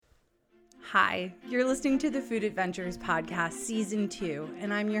Hi, you're listening to the Food Adventures Podcast Season 2,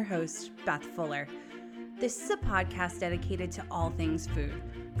 and I'm your host, Beth Fuller. This is a podcast dedicated to all things food,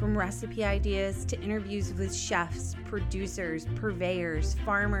 from recipe ideas to interviews with chefs, producers, purveyors,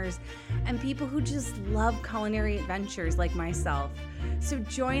 farmers, and people who just love culinary adventures like myself. So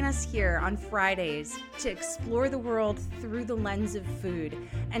join us here on Fridays to explore the world through the lens of food,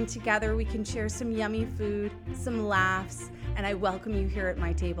 and together we can share some yummy food, some laughs, and I welcome you here at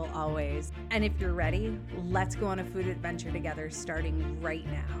my table always. And if you're ready, let's go on a food adventure together starting right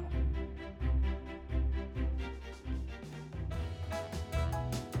now.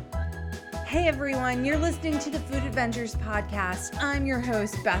 Hey everyone, you're listening to the Food Adventures Podcast. I'm your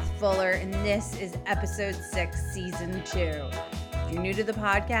host, Beth Fuller, and this is episode 6, season 2. If you're new to the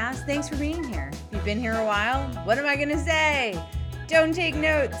podcast, thanks for being here. If you've been here a while, what am I going to say? Don't take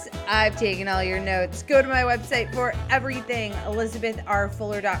notes. I've taken all your notes. Go to my website for everything,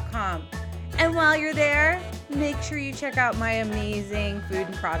 ElizabethRFuller.com. And while you're there, make sure you check out my amazing food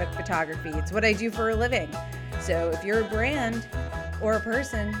and product photography. It's what I do for a living. So if you're a brand or a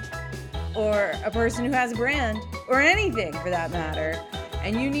person who has a brand or anything for that matter,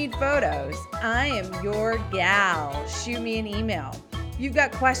 and you need photos, I am your gal. Shoot me an email. You've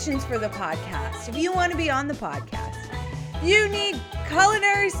got questions for the podcast. If you want to be on the podcast, you need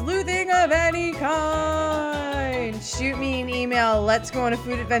culinary sleuthing of any kind, shoot me an email. Let's go on a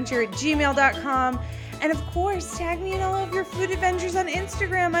food adventure at gmail.com. And of course, tag me in all of your food adventures on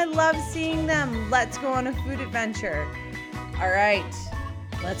Instagram. I love seeing them. Let's go on a food adventure. All right,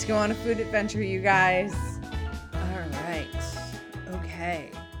 let's go on a food adventure, you guys. All right. Okay.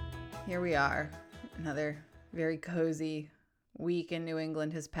 Here we are. Another very cozy week in New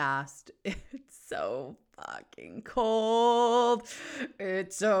England has passed. It's so fucking cold.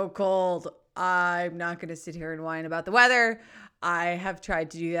 It's so cold. I'm not going to sit here and whine about the weather. I have tried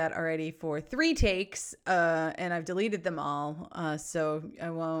to do that already for 3 takes, and I've deleted them all. So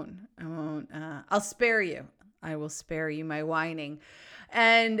I won't, I'll spare you. I will spare you my whining.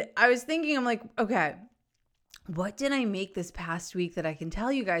 And I was thinking, I'm like, okay, what did I make this past week that I can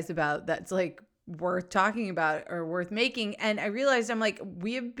tell you guys about that's like worth talking about or worth making? And I realized, I'm like,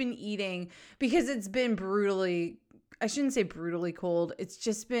 we have been eating, because it's been I shouldn't say brutally cold. It's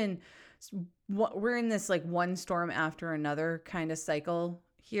just been, we're in this like one storm after another kind of cycle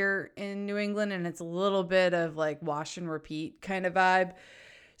here in New England. And it's a little bit of like wash and repeat kind of vibe.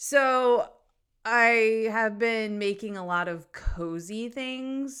 So I have been making a lot of cozy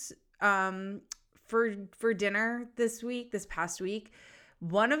things for dinner this past week.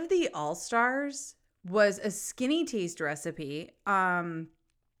 One of the all-stars was a Skinny Taste recipe.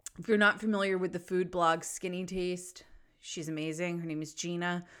 If you're not familiar with the food blog Skinny Taste, she's amazing. Her name is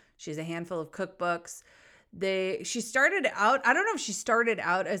Gina. She has a handful of cookbooks. She started out, I don't know if she started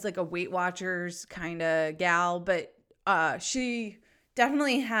out as like a Weight Watchers kind of gal, but she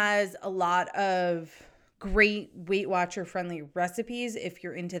definitely has a lot of great Weight Watcher friendly recipes if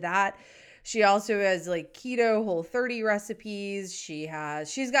you're into that. She also has like keto Whole30 recipes.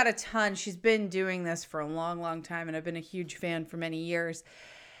 She's got a ton. She's been doing this for a long, long time, and I've been a huge fan for many years.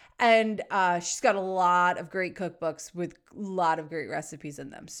 And she's got a lot of great cookbooks with a lot of great recipes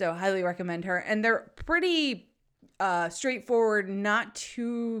in them. So highly recommend her. And they're pretty straightforward, not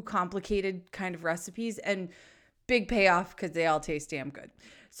too complicated kind of recipes, and big payoff because they all taste damn good.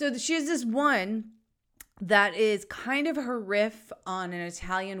 So she has this one that is kind of her riff on an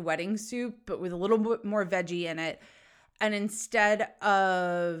Italian wedding soup, but with a little bit more veggie in it. And instead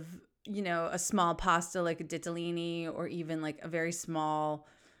of, a small pasta like a ditalini, or even like a very small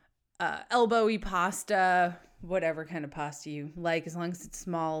elbowy pasta, whatever kind of pasta you like, as long as it's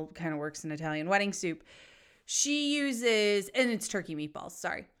small, kind of works in Italian wedding soup. She uses, and it's turkey meatballs,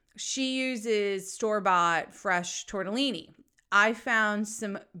 sorry. She uses store-bought fresh tortellini. I found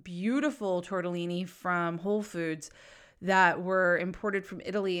some beautiful tortellini from Whole Foods that were imported from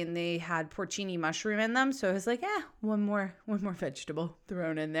Italy, and they had porcini mushroom in them. So I was like, one more vegetable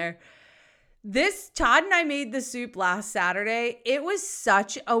thrown in there. Todd and I made the soup last Saturday. It was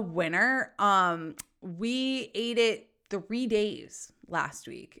such a winner. We ate it 3 days last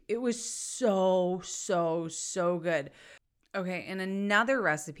week. It was so, so, so good. Okay, and another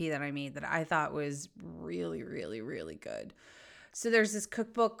recipe that I made that I thought was really, really, really good. So there's this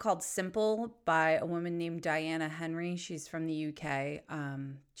cookbook called Simple by a woman named Diana Henry. She's from the UK.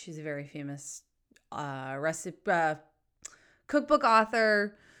 She's a very famous cookbook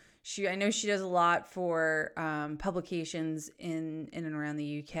author. I know she does a lot for publications in and around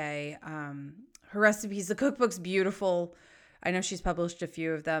the UK. Her recipes, the cookbook's beautiful. I know she's published a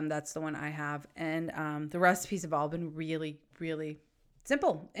few of them. That's the one I have. And the recipes have all been really, really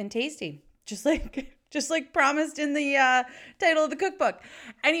simple and tasty. just like promised in the title of the cookbook.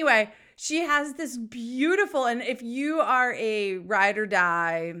 Anyway, she has this beautiful, and if you are a ride or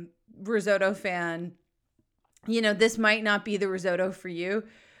die risotto fan, you know, this might not be the risotto for you.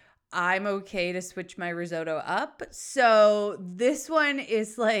 I'm okay to switch my risotto up. So this one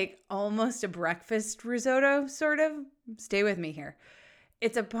is like almost a breakfast risotto, sort of. Stay with me here.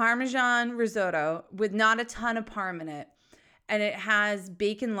 It's a Parmesan risotto with not a ton of parm in it. And it has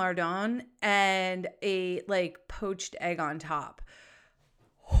bacon lardon and a like poached egg on top.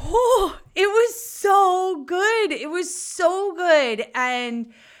 Oh, it was so good. It was so good.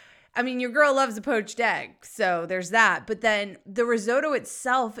 And I mean, your girl loves a poached egg, so there's that. But then the risotto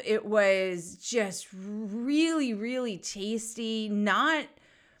itself, it was just really, really tasty.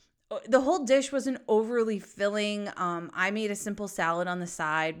 The whole dish wasn't overly filling. I made a simple salad on the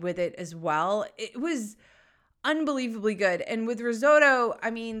side with it as well. It was unbelievably good. And with risotto, I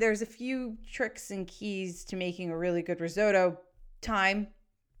mean, there's a few tricks and keys to making a really good risotto. Time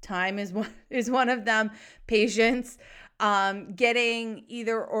is one of them. Patience. Getting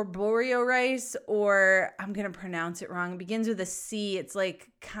either arborio rice or I'm going to pronounce it wrong. It begins with a C. It's like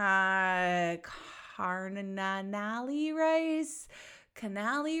carnali rice.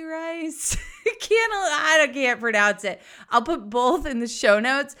 Canali rice. I can't pronounce it. I'll put both in the show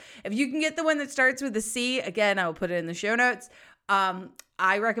notes. If you can get the one that starts with a C, again, I'll put it in the show notes.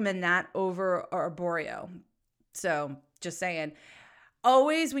 I recommend that over arborio. So just saying.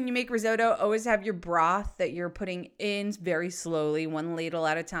 Always, when you make risotto, always have your broth that you're putting in very slowly, one ladle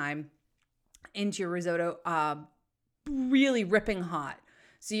at a time, into your risotto, really ripping hot.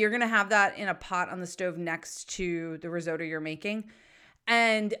 So you're going to have that in a pot on the stove next to the risotto you're making.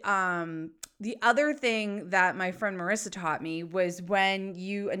 And the other thing that my friend Marissa taught me was when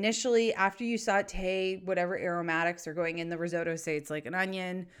you initially, after you saute whatever aromatics are going in the risotto, say it's like an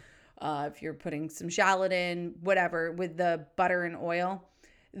onion, if you're putting some shallot in, whatever, with the butter and oil,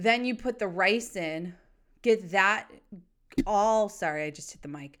 then you put the rice in, get that all, sorry, I just hit the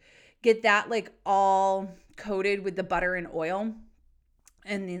mic, get that like all coated with the butter and oil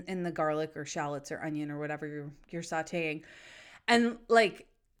and the garlic or shallots or onion or whatever you're sauteing, and like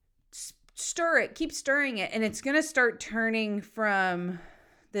stir it, keep stirring it, and it's going to start turning from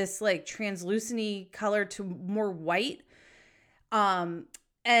this like translucent-y color to more white.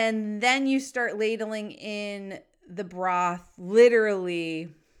 And then you start ladling in the broth, literally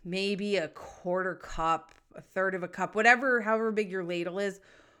maybe a quarter cup, a third of a cup, however big your ladle is,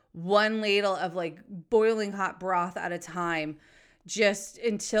 one ladle of like boiling hot broth at a time, just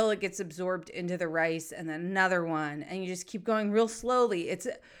until it gets absorbed into the rice, and then another one. And you just keep going real slowly. It's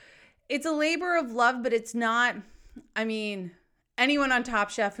a labor of love, but it's not, I mean, anyone on Top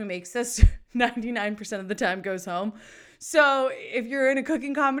Chef who makes this 99% of the time goes home. So if you're in a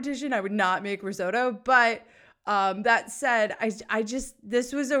cooking competition, I would not make risotto. But that said,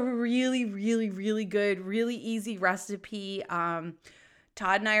 this was a really, really, really good, really easy recipe. Todd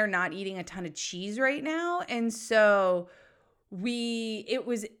and I are not eating a ton of cheese right now. And so it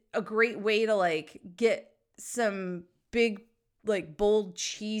was a great way to like get some big, like bold,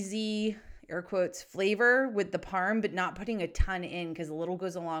 cheesy, air quotes, flavor with the parm, but not putting a ton in because a little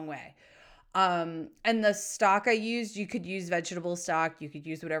goes a long way. And the stock I used, you could use vegetable stock. You could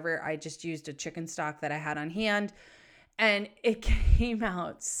use whatever. I just used a chicken stock that I had on hand, and it came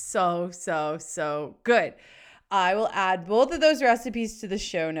out so, so, so good. I will add both of those recipes to the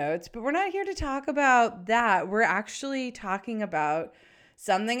show notes, but we're not here to talk about that. We're actually talking about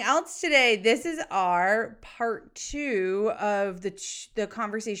something else today. This is our part 2 of the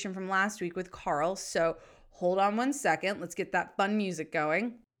conversation from last week with Carl. So hold on one second. Let's get that fun music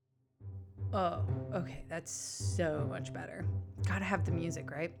going. Oh, okay. That's so much better. Gotta have the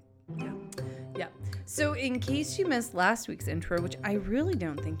music, right? Yeah. So in case you missed last week's intro, which I really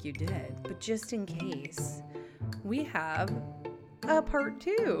don't think you did, but just in case, we have a part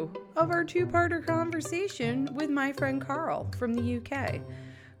 2 of our 2-parter conversation with my friend Carl from the UK.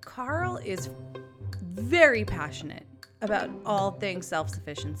 Carl is very passionate about all things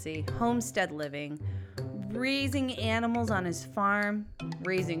self-sufficiency, homestead living, raising animals on his farm,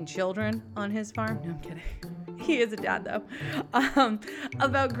 raising children on his farm. No, I'm kidding. He is a dad though.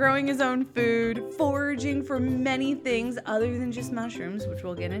 About growing his own food, foraging for many things other than just mushrooms, which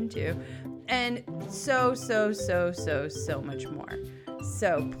we'll get into, and so much more.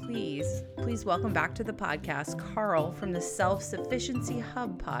 So please welcome back to the podcast, Carl from the Self-Sufficiency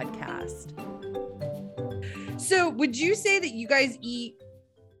Hub podcast. So would you say that you guys eat,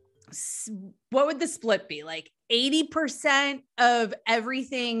 what would the split be? Like 80% of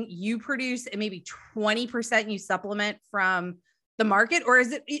everything you produce and maybe 20% you supplement from the market, or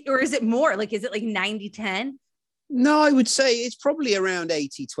is it more like, is it like 90-10? No, I would say it's probably around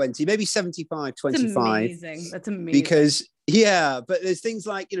 80-20, maybe 75-25. That's amazing. Because but there's things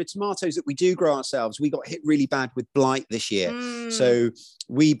like, tomatoes that we do grow ourselves. We got hit really bad with blight this year. So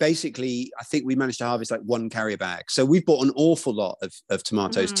we basically, I think we managed to harvest like 1 carrier bag. So we've bought an awful lot of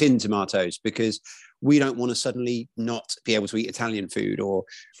tomatoes, tinned tomatoes, because we don't want to suddenly not be able to eat Italian food or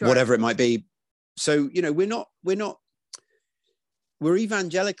whatever it might be. So, we're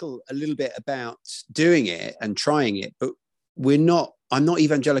evangelical a little bit about doing it and trying it, but I'm not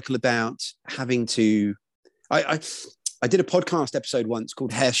evangelical about having to, I did a podcast episode once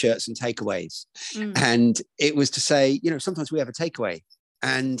called Hair Shirts and Takeaways. And it was to say, sometimes we have a takeaway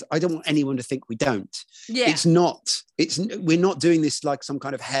and I don't want anyone to think we don't. Yeah. We're not doing this like some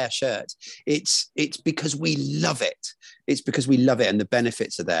kind of hair shirt. It's because we love it. It's because we love it and the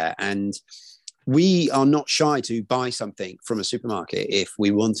benefits are there. And we are not shy to buy something from a supermarket if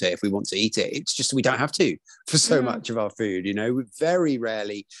we want it, if we want to eat it. It's just we don't have to for so much of our food. Very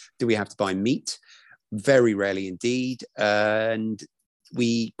rarely do we have to buy meat, very rarely indeed. And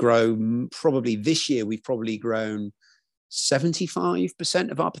we grow, probably this year, we've probably grown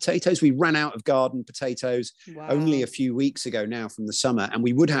 75% of our potatoes. We ran out of garden potatoes only a few weeks ago now from the summer, and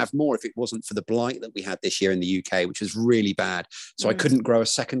we would have more if it wasn't for the blight that we had this year in the UK, which was really bad. So I couldn't grow a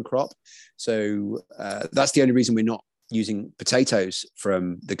second crop. So that's the only reason we're not using potatoes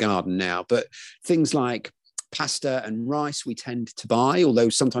from the garden now. But things like pasta and rice we tend to buy, although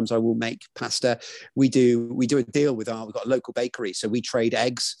sometimes I will make pasta. We do a deal we've got a local bakery, so we trade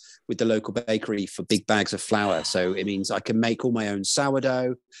eggs with the local bakery for big bags of flour. So it means I can make all my own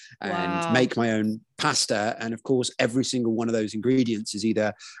sourdough and make my own pasta, and of course every single one of those ingredients is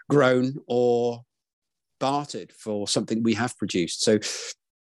either grown or bartered for something we have produced. So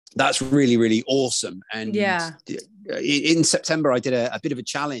that's really, really awesome. And in September, I did a bit of a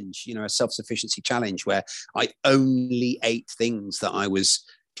challenge, a self-sufficiency challenge where I only ate things that I was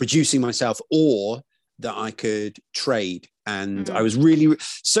producing myself or that I could trade. And I was really,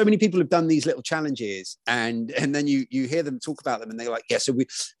 so many people have done these little challenges and then you hear them talk about them and they're like, so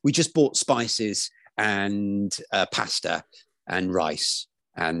we just bought spices and pasta and rice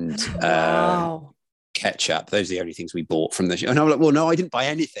and ketchup. Those are the only things we bought from the show. And I'm like, well, no, I didn't buy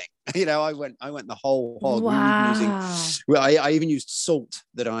anything. I went the whole hog. I even used salt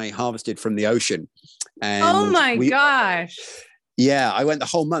that I harvested from the ocean. And gosh. Yeah, I went the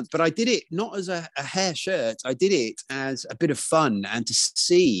whole month, but I did it not as a hair shirt. I did it as a bit of fun and to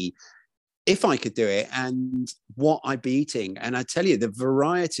see if I could do it and what I'd be eating. And I tell you, the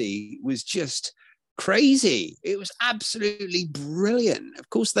variety was just crazy. It was absolutely brilliant. Of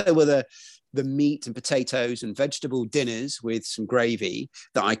course, there were the meat and potatoes and vegetable dinners with some gravy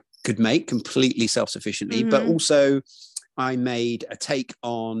that I could make completely self-sufficiently, but also I made a take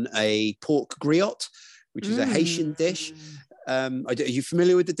on a pork griot, which is a Haitian dish. Are you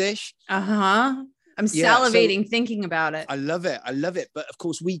familiar with the dish? I'm salivating thinking about it. I love it. But of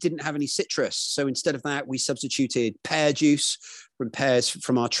course, we didn't have any citrus. So instead of that, we substituted pear juice from pears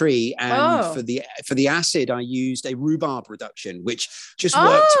from our tree. And for the acid, I used a rhubarb reduction, which just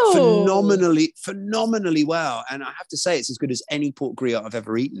worked phenomenally well. And I have to say, it's as good as any pork griot I've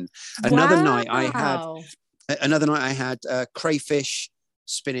ever eaten. Another night I had crayfish,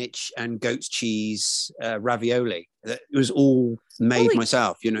 spinach and goat's cheese ravioli. It was all made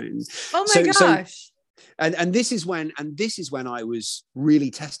myself, Oh my gosh. And this is when I was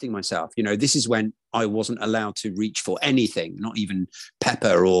really testing myself. This is when I wasn't allowed to reach for anything, not even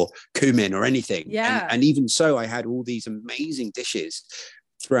pepper or cumin or anything. Yeah. And even so, I had all these amazing dishes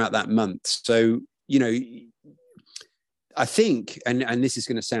throughout that month. So, I think, and this is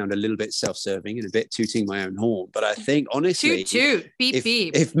going to sound a little bit self-serving and a bit tooting my own horn, but I think honestly, toot, beep,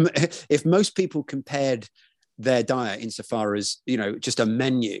 beep. If most people compared their diet insofar as, just a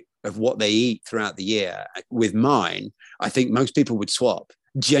menu of what they eat throughout the year with mine, I think most people would swap.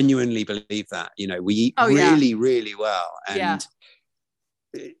 Genuinely believe that, we eat really well. And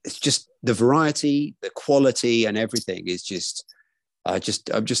it's just the variety, the quality and everything is I'm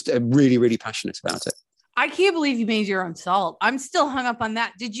just really, really passionate about it. I can't believe you made your own salt. I'm still hung up on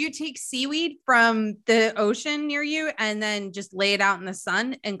that. Did you take seaweed from the ocean near you and then just lay it out in the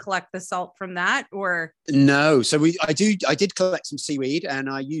sun and collect the salt from that, or? No. So I did collect some seaweed and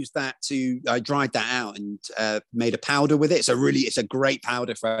I used that I dried that out and made a powder with it. So really, it's a great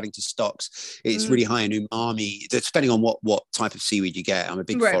powder for adding to stocks. It's really high in umami, depending on what type of seaweed you get. I'm a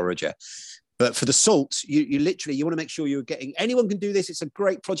big forager. But for the salt, you literally, you want to make sure you're getting, anyone can do this. It's a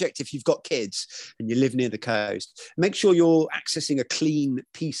great project if you've got kids and you live near the coast. Make sure you're accessing a clean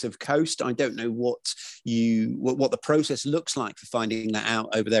piece of coast. I don't know what the process looks like for finding that out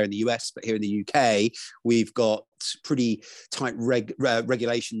over there in the US, but here in the UK, we've got pretty tight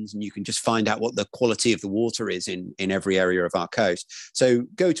regulations, and you can just find out what the quality of the water is in every area of our coast. So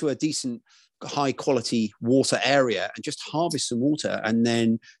go to a decent, high quality water area and just harvest some water, and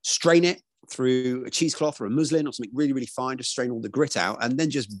then strain it through a cheesecloth or a muslin or something really, really fine to strain all the grit out, and then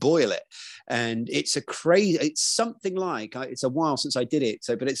just boil it. And it's something like, it's a while since I did it,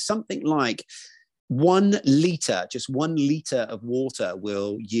 but it's something like 1 liter, just 1 liter of water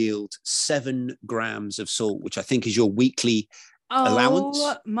will yield 7 grams of salt, which I think is your weekly allowance.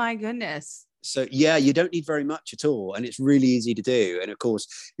 Oh my goodness. So yeah, you don't need very much at all, and it's really easy to do. And of course,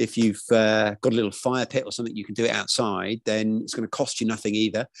 if you've got a little fire pit or something, you can do it outside. Then it's going to cost you nothing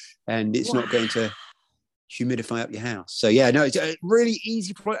either, and it's not going to humidify up your house. So yeah, no, it's a really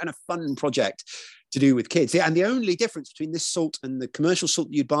easy and a fun project to do with kids. Yeah, and the only difference between this salt and the commercial salt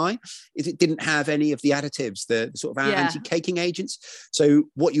you'd buy is it didn't have any of the additives, the sort of anti-caking agents. So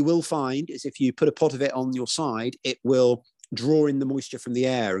what you will find is if you put a pot of it on your side, it will draw in the moisture from the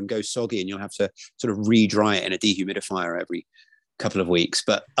air and go soggy, and you'll have to sort of re-dry it in a dehumidifier every couple of weeks.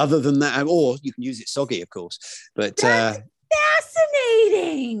 But other than that, or you can use it soggy, of course. But that's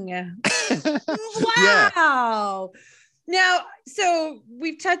fascinating. Wow. Now, so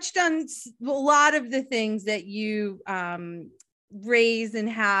we've touched on a lot of the things that you raise and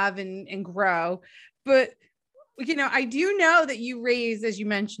have and grow, but I do know that you raise, as you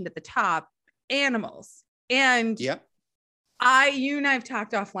mentioned at the top, animals. And you and I have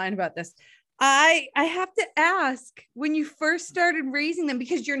talked offline about this. I have to ask, when you first started raising them,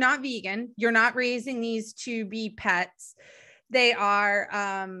 because you're not vegan, you're not raising these to be pets. They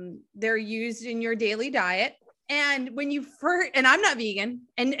are, they're used in your daily diet. And when you first, and I'm not vegan,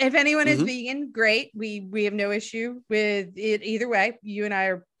 and if anyone is vegan, great. We have no issue with it either way. You and I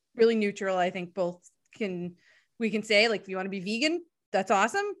are really neutral. I think we can say, like, if you want to be vegan, that's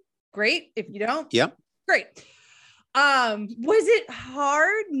awesome. Great. If you don't, great. Was it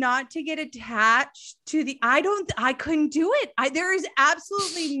hard not to get attached to I couldn't do it. There is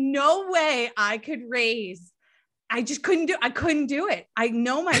absolutely no way I could raise. I couldn't do it. I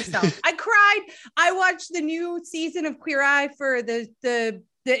know myself. I cried. I watched the new season of Queer Eye for the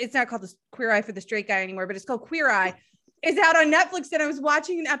it's not called the Queer Eye for the Straight Guy anymore, but it's called Queer Eye. It's out on Netflix, and I was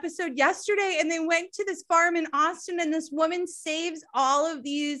watching an episode yesterday, and they went to this farm in Austin, and this woman saves all of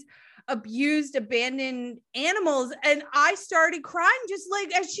these abused, abandoned animals, and I started crying just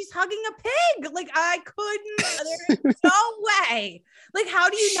like as she's hugging a pig. Like, I couldn't. There's no way. Like, how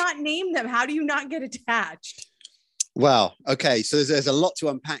do you not name them? How do you not get attached? Well, okay, so there's a lot to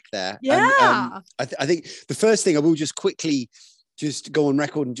unpack there. Yeah. And, I think the first thing I will just quickly just go on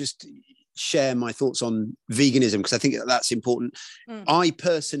record and just share my thoughts on veganism, because I think that's important. I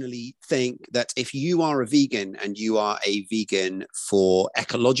personally think that if you are a vegan and you are a vegan for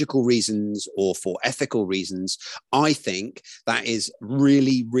ecological reasons or for ethical reasons, I think that is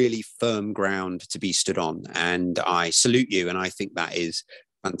really, really firm ground to be stood on. And I salute you. And I think that is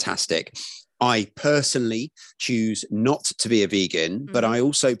fantastic. I personally choose not to be a vegan, but I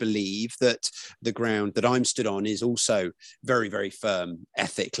also believe that the ground that I'm stood on is also very, very firm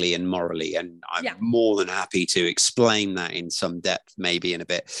ethically and morally. And I'm more than happy to explain that in some depth, maybe in a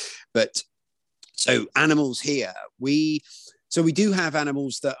bit. But so animals here, we do have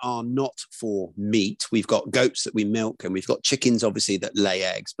animals that are not for meat. We've got goats that we milk, and we've got chickens, obviously, that lay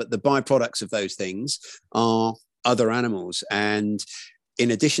eggs. But the byproducts of those things are other animals. And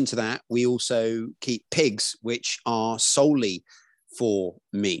in addition to that, we also keep pigs, which are solely for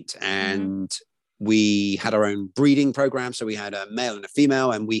meat. And we had our own breeding program. So we had a male and a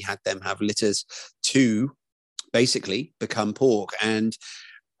female, and we had them have litters to basically become pork. And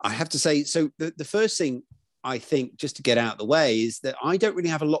I have to say, so the first thing I think, just to get out of the way, is that I don't really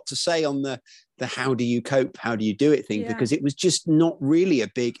have a lot to say on the how do you cope, how do you do it thing, because it was just not really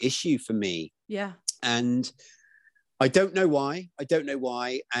a big issue for me. Yeah. And I don't know why.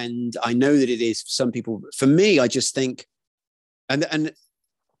 And I know that it is for some people. For me, I just think, and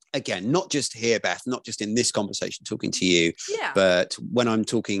again, not just here, Beth, not just in this conversation talking to you, but when I'm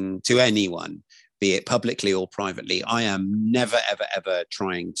talking to anyone, be it publicly or privately, I am never, ever, ever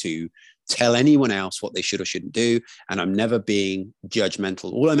trying to tell anyone else what they should or shouldn't do. And I'm never being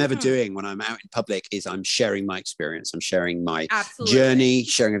judgmental. All I'm ever doing when I'm out in public is I'm sharing my experience. I'm sharing my journey,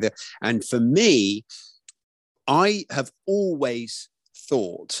 and for me, I have always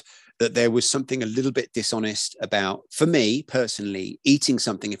thought that there was something a little bit dishonest about, for me personally, eating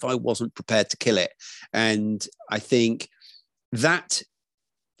something if I wasn't prepared to kill it. And I think that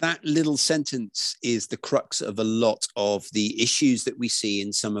little sentence is the crux of a lot of the issues that we see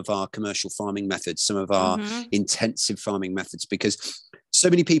in some of our commercial farming methods, some of our intensive farming methods, because so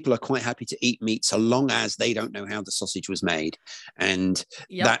many people are quite happy to eat meat so long as they don't know how the sausage was made. And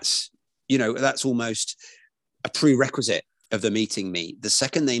that's almost a prerequisite of them eating meat. The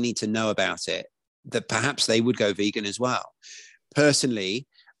second they need to know about it, that perhaps they would go vegan as well. Personally,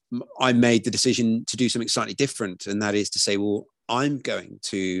 I made the decision to do something slightly different. And that is to say, well, I'm going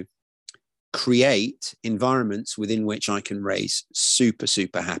to create environments within which I can raise super,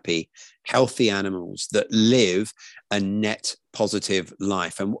 super happy, healthy animals that live a net positive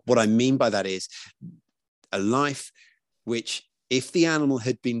life. And what I mean by that is a life which, if the animal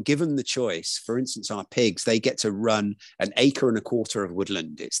had been given the choice, for instance, our pigs, they get to run 1.25 acres of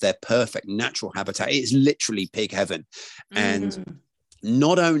woodland. It's their perfect natural habitat. It's literally pig heaven. And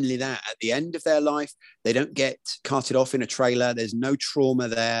not only that, at the end of their life, they don't get carted off in a trailer. There's no trauma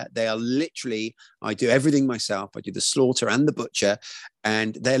there. They are literally, I do everything myself. I do the slaughter and the butcher,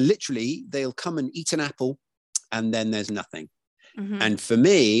 and they'll come and eat an apple, and then there's nothing. And for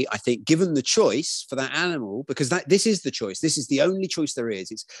me, I think, given the choice for that animal, because this is the choice, this is the only choice there is,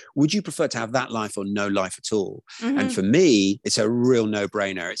 it's, would you prefer to have that life or no life at all? And for me, it's a real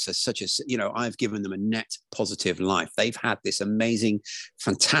no-brainer. It's I've given them a net positive life. They've had this amazing,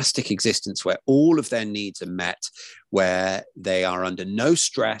 fantastic existence where all of their needs are met, where they are under no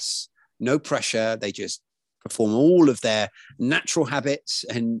stress, no pressure. They just perform all of their natural habits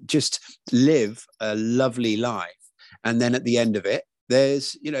and just live a lovely life. And then at the end of it,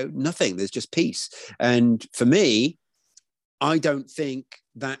 there's, nothing. There's just peace. And for me, I don't think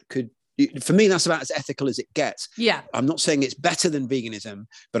for me, that's about as ethical as it gets. Yeah. I'm not saying it's better than veganism,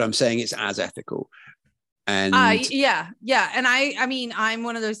 but I'm saying it's as ethical. And yeah. And I mean, I'm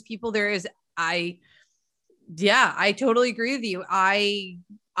one of those people. I totally agree with you. I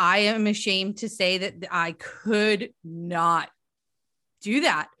am ashamed to say that I could not do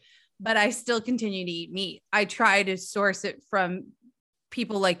that, but I still continue to eat meat. I try to source it from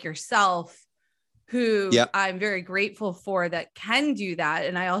people like yourself, who I'm very grateful for, that can do that.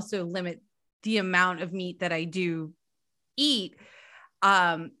 And I also limit the amount of meat that I do eat.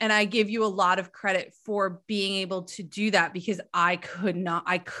 And I give you a lot of credit for being able to do that, because I couldn't. And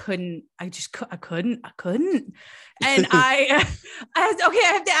I have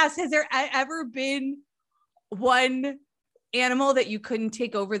to ask, has there ever been one animal that you couldn't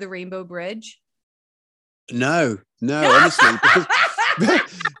take over the Rainbow Bridge? No, honestly, because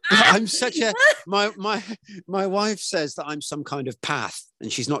I'm such a, my wife says that I'm some kind of path,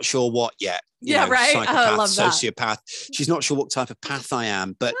 and she's not sure what yet. Right. Psychopath, I love sociopath. That. She's not sure what type of path I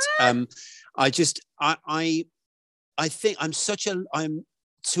am, but I think I'm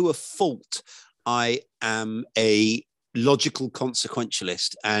to a fault. I am a logical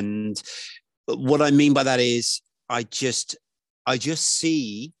consequentialist, and what I mean by that is I just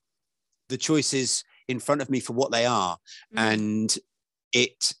see the choices in front of me for what they are. And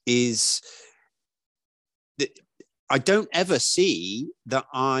it is, I don't ever see that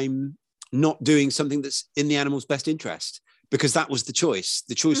I'm not doing something that's in the animal's best interest, because that was the choice.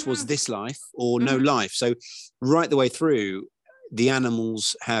 The choice was this life or no life. So right the way through, the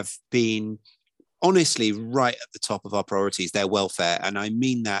animals have been honestly right at the top of our priorities, their welfare. And I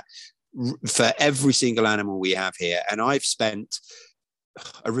mean that for every single animal we have here. And I've spent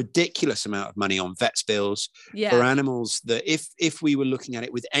a ridiculous amount of money on vets bills for animals that if we were looking at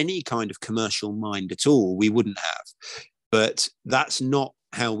it with any kind of commercial mind at all, we wouldn't have. But that's not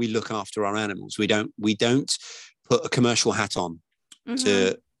how we look after our animals. We don't put a commercial hat on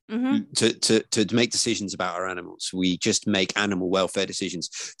to make decisions about our animals. We just make animal welfare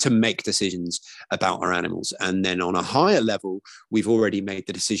decisions to make decisions about our animals. And then on a higher level, we've already made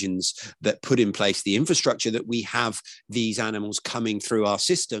the decisions that put in place the infrastructure that we have these animals coming through our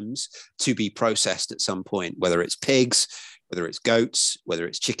systems to be processed at some point, whether it's pigs, whether it's goats, whether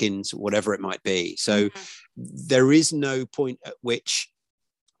it's chickens, whatever it might be. So there is no point at which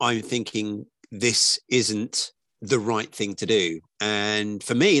I'm thinking this isn't the right thing to do. And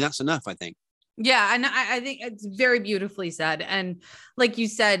for me, that's enough, I think. Yeah. And I think it's very beautifully said. And like you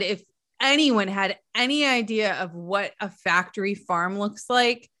said, if anyone had any idea of what a factory farm looks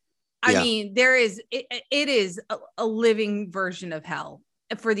like, I mean, it is a living version of hell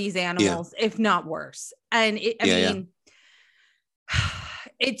for these animals, if not worse. And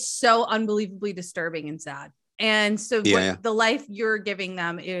it's so unbelievably disturbing and sad. And so the life you're giving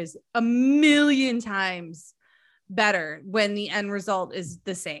them is a million times better when the end result is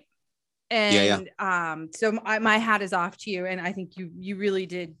the same. And so my hat is off to you. And I think you really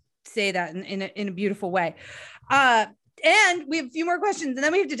did say that in a beautiful way. And we have a few more questions, and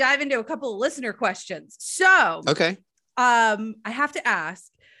then we have to dive into a couple of listener questions. So, okay. I have to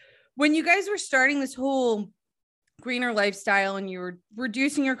ask, when you guys were starting this whole greener lifestyle and you were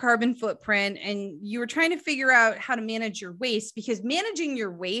reducing your carbon footprint and you were trying to figure out how to manage your waste, because managing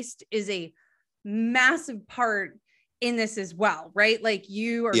your waste is a massive part in this as well, right? Like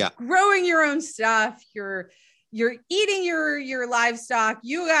you are growing your own stuff. You're eating your livestock.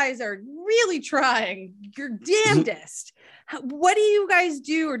 You guys are really trying your damnedest. What do you guys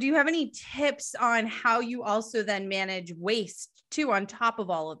do? Or do you have any tips on how you also then manage waste too, on top of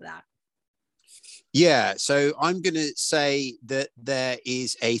all of that? Yeah. So I'm going to say that there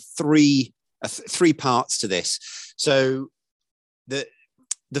is three parts to this. So the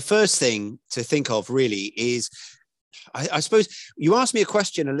first thing to think of really is, I suppose you asked me a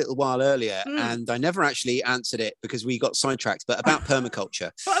question a little while earlier and I never actually answered it because we got sidetracked, but about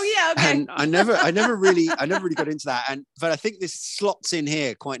permaculture. Oh yeah. Okay. And I never really got into that. But I think this slots in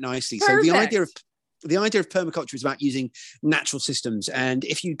here quite nicely. Perfect. So the idea of permaculture is about using natural systems. And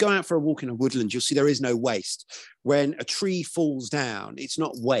if you go out for a walk in a woodland, you'll see there is no waste. When a tree falls down, it's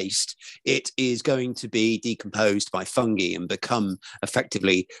not waste. It is going to be decomposed by fungi and become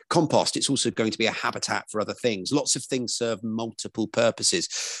effectively compost. It's also going to be a habitat for other things. Lots of things serve multiple purposes.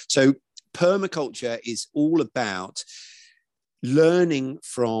 So permaculture is all about learning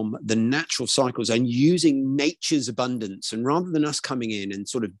from the natural cycles and using nature's abundance. And rather than us coming in and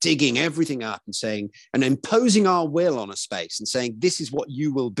sort of digging everything up and saying, and imposing our will on a space and saying, this is what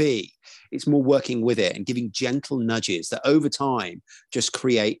you will be, it's more working with it and giving gentle nudges that over time just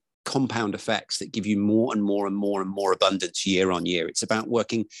create compound effects that give you more and more and more and more abundance year on year. It's about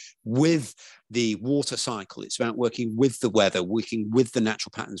working with the water cycle. It's about working with the weather, working with the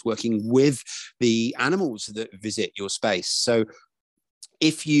natural patterns, working with the animals that visit your space. So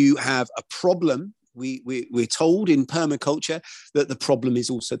if you have a problem, we're told in permaculture that the problem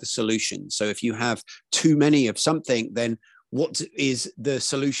is also the solution. So if you have too many of something, then what is the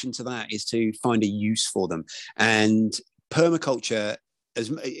solution to that is to find a use for them. And permaculture,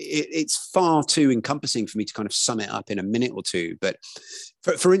 it's far too encompassing for me to kind of sum it up in a minute or two. But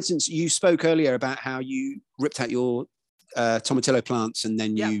for instance, you spoke earlier about how you ripped out your tomatillo plants and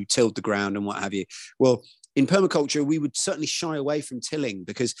then you tilled the ground and what have you. Well, in permaculture, we would certainly shy away from tilling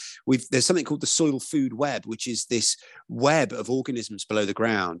because there's something called the soil food web, which is this web of organisms below the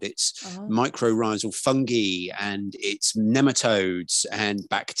ground. It's mycorrhizal fungi and it's nematodes and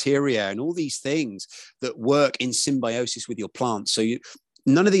bacteria and all these things that work in symbiosis with your plants. So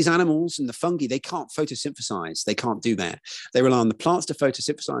none of these animals and the fungi, they can't photosynthesize. They can't do that. They rely on the plants to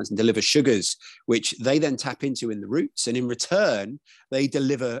photosynthesize and deliver sugars, which they then tap into in the roots. And in return, they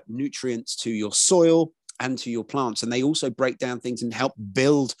deliver nutrients to your soil and to your plants. And they also break down things and help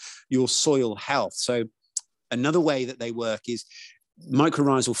build your soil health. So another way that they work is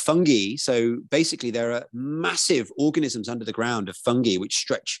mycorrhizal fungi. So basically there are massive organisms under the ground of fungi which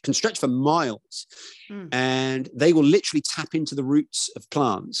can stretch for miles, and they will literally tap into the roots of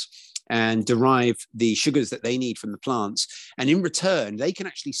plants and derive the sugars that they need from the plants. And in return, they can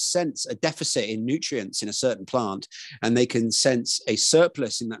actually sense a deficit in nutrients in a certain plant, and they can sense a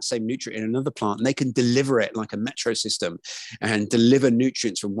surplus in that same nutrient in another plant, and they can deliver it like a metro system and deliver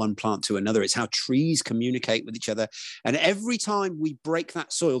nutrients from one plant to another. It's how trees communicate with each other. And every time we break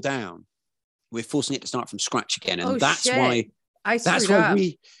that soil down, we're forcing it to start from scratch again. And that's why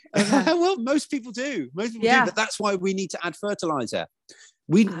we, well, most people do, but that's why we need to add fertilizer.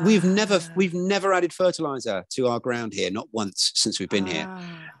 We've never added fertilizer to our ground here, not once since we've been here.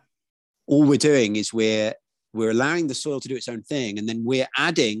 All we're doing is we're allowing the soil to do its own thing, and then we're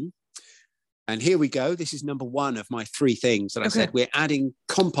adding. And here we go. This is number one of my three things that I said. We're adding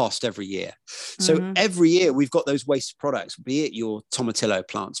compost every year. So every year we've got those waste products, be it your tomatillo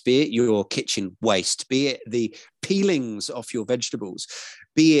plants, be it your kitchen waste, be it the peelings off your vegetables,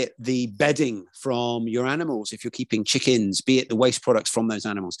 be it the bedding from your animals if you're keeping chickens, be it the waste products from those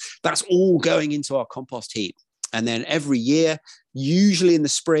animals. That's all going into our compost heap. And then every year, usually in the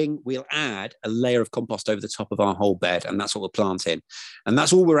spring, we'll add a layer of compost over the top of our whole bed. And that's what we're planting. And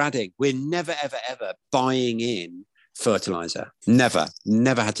that's all we're adding. We're never, ever, ever buying in fertilizer. Never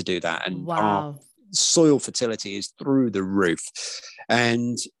had to do that. And our soil fertility is through the roof.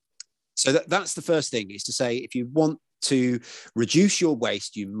 And so that's the first thing, is to say, if you want to reduce your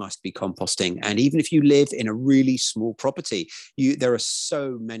waste, you must be composting. And even if you live in a really small property, there are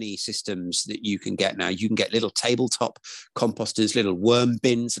so many systems that you can get now. You can get little tabletop composters, little worm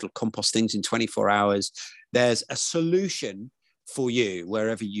bins, little compost things in 24 hours. There's a solution for you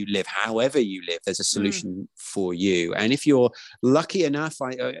wherever you live, however you live. There's a solution for you. And if you're lucky enough,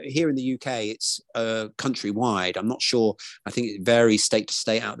 here in the UK, it's countrywide. I'm not sure. I think it varies state to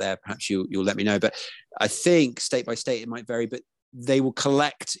state out there. Perhaps you'll let me know. But I think state by state it might vary. But they will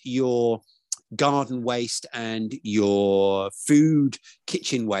collect your garden waste and your food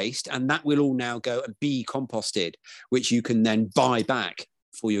kitchen waste, and that will all now go and be composted, which you can then buy back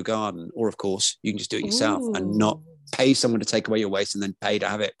for your garden. Or of course you can just do it yourself and not pay someone to take away your waste and then pay to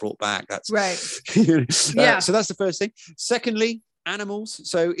have it brought back. That's right. So that's the first thing. Secondly, animals.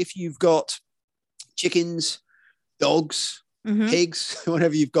 So if you've got chickens, dogs, pigs,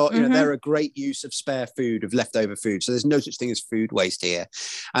 whatever you've got, you know, they're a great use of spare food, of leftover food. So there's no such thing as food waste here.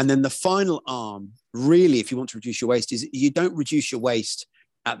 And then the final arm, really, if you want to reduce your waste, is you don't reduce your waste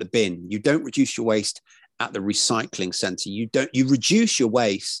at the bin. You don't reduce your waste at the recycling center. You reduce your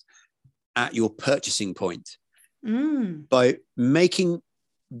waste at your purchasing point by making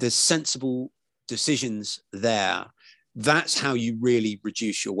the sensible decisions there. That's how you really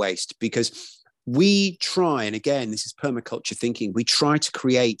reduce your waste, because we try, and again, this is permaculture thinking, we try to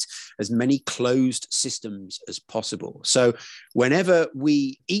create as many closed systems as possible. So whenever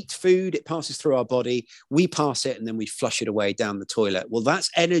we eat food, it passes through our body, we pass it, and then we flush it away down the toilet. Well,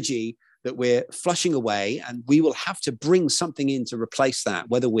 that's energy that we're flushing away, and we will have to bring something in to replace that,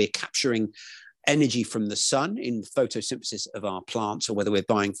 whether we're capturing energy from the sun in photosynthesis of our plants, or whether we're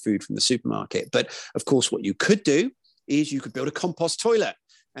buying food from the supermarket. But of course, what you could do is you could build a compost toilet,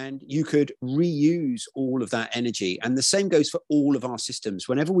 and you could reuse all of that energy. And the same goes for all of our systems.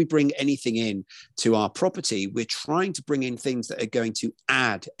 Whenever we bring anything in to our property, we're trying to bring in things that are going to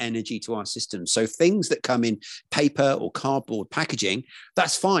add energy to our system. So things that come in paper or cardboard packaging,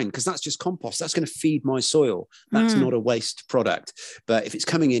 that's fine, because that's just compost. That's going to feed my soil. That's not a waste product. But if it's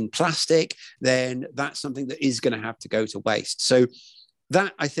coming in plastic, then that's something that is going to have to go to waste. So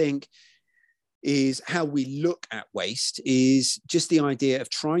that, I think, is how we look at waste, is just the idea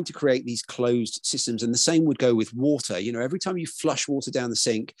of trying to create these closed systems. And the same would go with water. You know, every time you flush water down the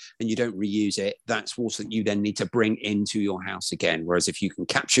sink and you don't reuse it, that's water that you then need to bring into your house again. Whereas if you can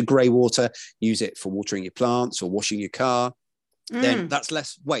capture grey water, use it for watering your plants or washing your car, then that's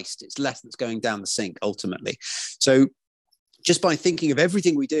less waste. It's less that's going down the sink ultimately. So just by thinking of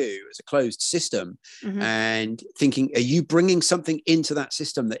everything we do as a closed system and thinking, are you bringing something into that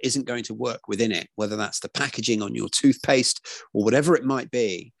system that isn't going to work within it, whether that's the packaging on your toothpaste or whatever it might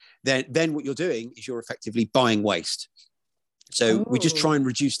be, then what you're doing is you're effectively buying waste. So we just try and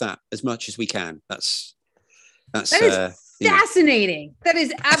reduce that as much as we can. That is fascinating. That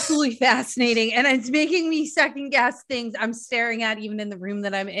is absolutely fascinating. And it's making me second guess things I'm staring at, even in the room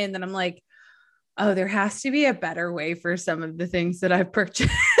that I'm in, that I'm like, oh, there has to be a better way for some of the things that I've purchased.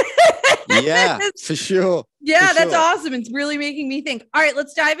 Yeah, for sure. Yeah, that's awesome. It's really making me think. All right,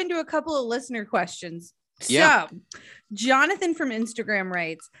 let's dive into a couple of listener questions. Yeah. So Jonathan from Instagram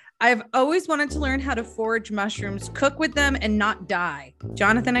writes, I've always wanted to learn how to forage mushrooms, cook with them, and not die.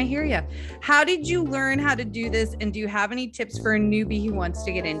 Jonathan, I hear you. How did you learn how to do this? And do you have any tips for a newbie who wants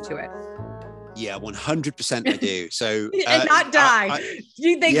to get into it? Yeah, 100% I do. So and not die.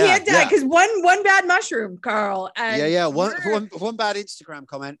 They can't die because one bad mushroom, Carl. And one bad Instagram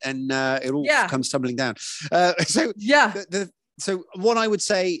comment, and it all comes tumbling down. So what I would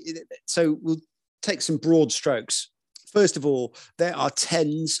say. So we'll take some broad strokes. First of all, there are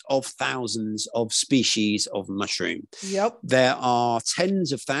tens of thousands of species of mushroom. Yep. There are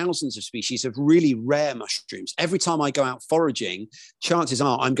tens of thousands of species of really rare mushrooms. Every time I go out foraging, chances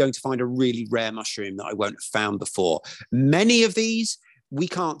are I'm going to find a really rare mushroom that I won't have found before. Many of these we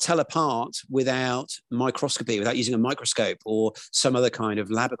can't tell apart without microscopy, without using a microscope or some other kind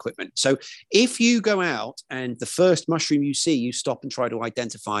of lab equipment. So if you go out and the first mushroom you see, you stop and try to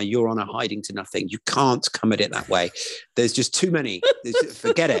identify, you're on a hiding to nothing. You can't come at it that way. There's just too many.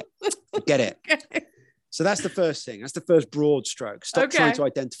 Forget it. Okay. So that's the first thing. That's the first broad stroke. Stop trying to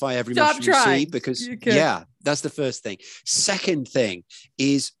identify every mushroom you see, because that's the first thing. Second thing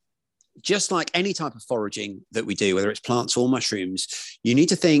is, just like any type of foraging that we do, whether it's plants or mushrooms, you need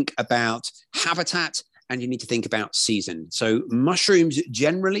to think about habitat and you need to think about season. So mushrooms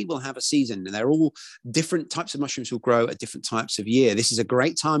generally will have a season, and they're all different types of mushrooms will grow at different types of year. This is a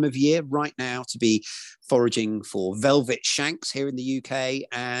great time of year right now to be foraging for velvet shanks here in the UK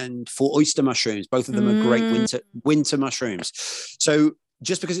and for oyster mushrooms. Both of them are great winter mushrooms. So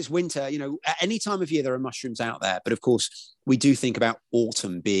just because it's winter, you know, at any time of year, there are mushrooms out there. But of course, we do think about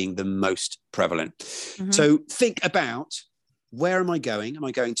autumn being the most prevalent. So think about where am I going? Am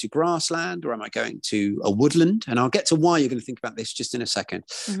I going to grassland or am I going to a woodland? And I'll get to why you're going to think about this just in a second.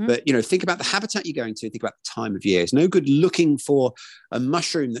 But, think about the habitat you're going to, think about the time of year. It's no good looking for a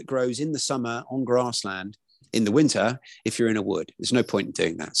mushroom that grows in the summer on grassland in the winter if you're in a wood. There's no point in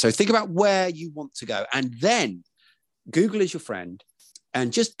doing that. So think about where you want to go. And then Google is your friend,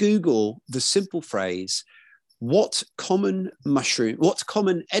 and just Google the simple phrase, what common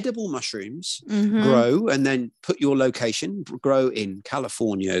edible mushrooms grow, and then put your location, grow in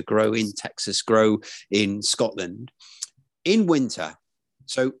California, grow in Texas, grow in Scotland in winter.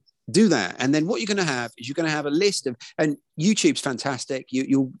 So do that. And then what you're going to have is you're going to have a list of, and YouTube's fantastic.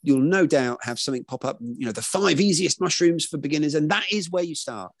 You'll no doubt have something pop up, the 5 easiest mushrooms for beginners. And that is where you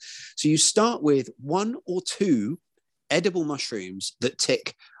start. So you start with 1 or 2 edible mushrooms that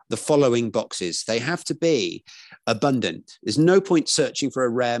tick the following boxes. They have to be abundant. There's no point searching for a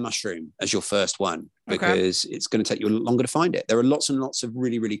rare mushroom as your first one, because it's going to take you longer to find it. There are lots and lots of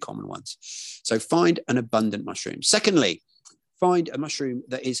really, really common ones. So find an abundant mushroom. Secondly, find a mushroom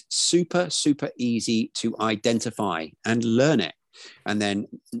that is super, super easy to identify and learn it. And then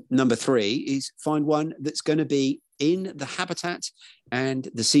number 3 is find one that's going to be in the habitat and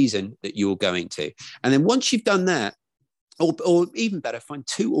the season that you're going to. And then once you've done that, or even better, find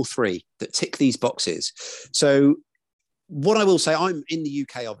 2 or 3 that tick these boxes. So what I will say, I'm in the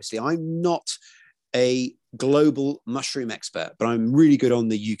UK, obviously. I'm not a global mushroom expert, but I'm really good on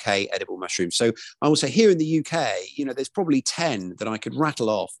the UK edible mushrooms. So I will say here in the UK, there's probably 10 that I could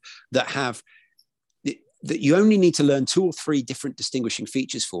rattle off that you only need to learn 2 or 3 different distinguishing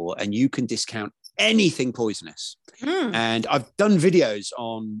features for, and you can discount anything poisonous. And I've done videos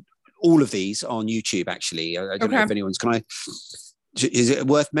on all of these on YouTube, actually. I don't know if anyone's, is it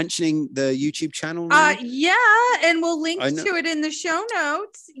worth mentioning the YouTube channel now? Yeah, and we'll link to it in the show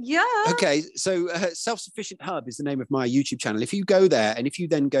notes. Yeah. Okay, so Self-Sufficient Hub is the name of my YouTube channel. If you go there, and if you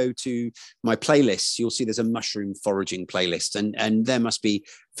then go to my playlists, you'll see there's a mushroom foraging playlist, and there must be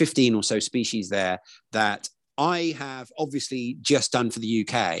 15 or so species there that I have obviously just done for the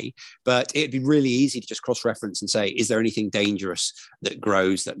UK, but it'd be really easy to just cross-reference and say, is there anything dangerous that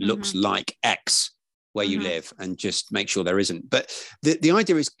grows that looks like X where you live, and just make sure there isn't. But the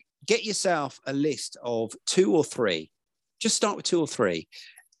idea is get yourself a list of 2 or 3. Just start with 2 or 3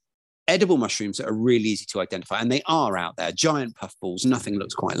 edible mushrooms that are really easy to identify. And they are out there. Giant puffballs, nothing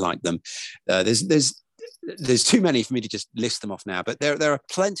looks quite like them. There's too many for me to just list them off now, but there are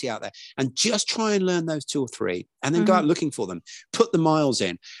plenty out there. And just try and learn those 2 or 3, and then go out looking for them. Put the miles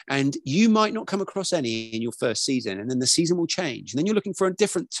in, and you might not come across any in your first season, and then the season will change. And then you're looking for a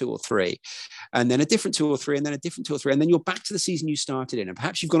different 2 or 3, and then a different 2 or 3, and then a different 2 or 3, and then you're back to the season you started in. And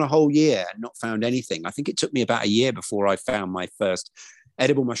perhaps you've gone a whole year and not found anything. I think it took me about a year before I found my first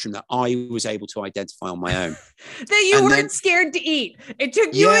edible mushroom that I was able to identify on my own. That you weren't scared to eat. It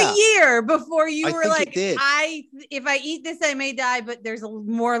took you a year before you were like, if I eat this, I may die, but there's a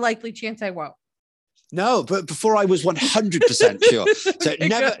more likely chance I won't. No, but before I was 100% sure. So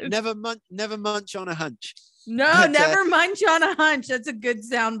never munch on a hunch. No, never munch on a hunch. That's a good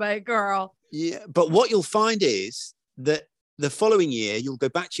soundbite, girl. Yeah, but what you'll find is that the following year, you'll go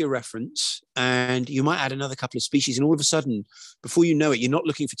back to your reference and you might add another couple of species. And all of a sudden, before you know it, you're not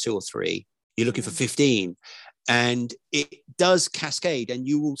looking for 2 or 3, you're looking for 15. And it does cascade, and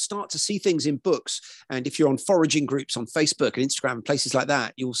you will start to see things in books. And if you're on foraging groups on Facebook and Instagram and places like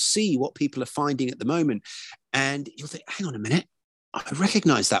that, you'll see what people are finding at the moment. And you'll think, hang on a minute, I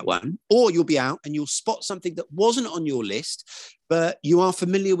recognize that one. Or you'll be out and you'll spot something that wasn't on your list, but you are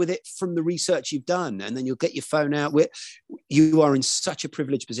familiar with it from the research you've done. And then you'll get your phone out. You are in such a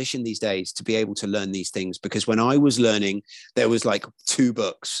privileged position these days to be able to learn these things, because when I was learning, there was like 2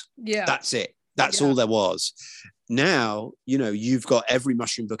 books. Yeah. That's it. That's all there was. Now, you've got every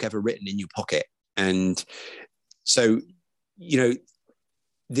mushroom book ever written in your pocket. And so,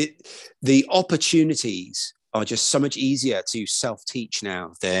 the opportunities are just so much easier to self-teach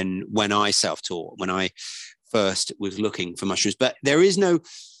now than when I self-taught, when I first was looking for mushrooms. But there's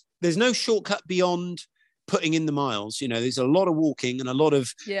no shortcut beyond putting in the miles. There's a lot of walking and a lot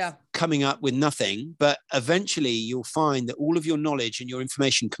of coming up with nothing, but eventually you'll find that all of your knowledge and your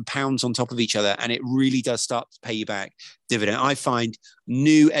information compounds on top of each other, and it really does start to pay you back dividend. I find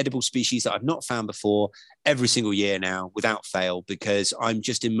new edible species that I've not found before every single year now without fail, because I'm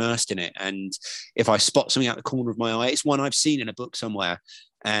just immersed in it. And if I spot something out the corner of my eye, it's one I've seen in a book somewhere,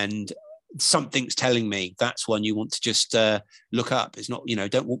 and something's telling me that's one you want to just look up. It's not,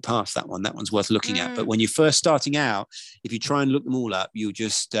 don't walk past that one. That one's worth looking at. But when you're first starting out, if you try and look them all up, you'll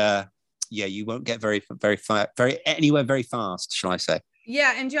just, you won't get very anywhere very fast, shall I say.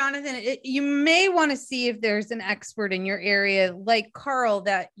 Yeah. And Jonathan, you may want to see if there's an expert in your area like Carl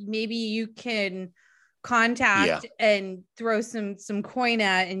that maybe you can contact and throw some coin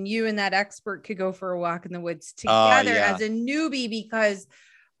at, and you and that expert could go for a walk in the woods together as a newbie, because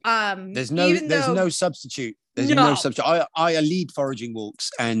there's no substitute. There's no substitute. I lead foraging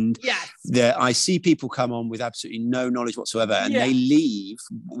walks, and I see people come on with absolutely no knowledge whatsoever, and they leave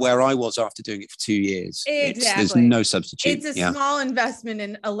where I was after doing it for 2 years. Exactly. There's no substitute. It's a small investment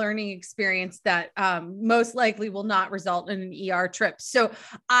in a learning experience that most likely will not result in an ER trip. So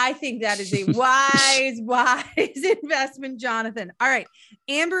I think that is a wise investment, Jonathan. All right.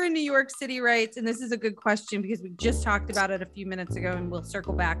 Amber in New York City writes, and this is a good question because we just talked about it a few minutes ago and we'll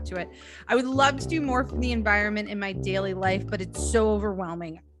circle back to it. I would love to do more for the environment in my daily life, but it's so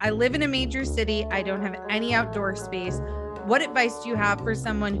overwhelming. I live in a major city. I don't have any outdoor space. What advice do you have for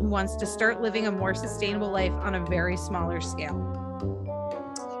someone who wants to start living a more sustainable life on a very smaller scale?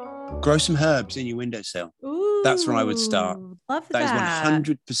 Grow some herbs in your windowsill. Ooh, that's where I would start. Love that.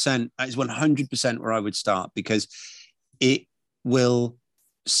 That is 100% where I would start, because it will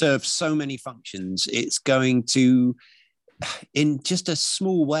serve so many functions. It's going to, in just a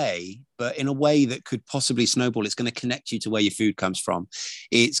small way, but in a way that could possibly snowball, it's going to connect you to where your food comes from.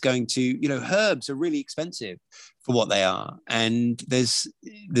 It's going to, herbs are really expensive for what they are. And there's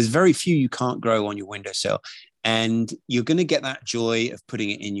very few you can't grow on your windowsill. And you're going to get that joy of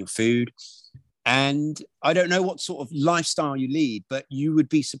putting it in your food. And I don't know what sort of lifestyle you lead, but you would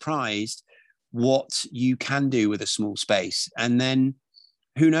be surprised what you can do with a small space. And then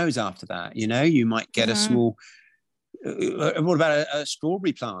who knows after that, you might get a small, what about a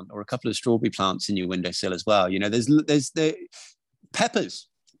strawberry plant or a couple of strawberry plants in your windowsill as well? There's the peppers.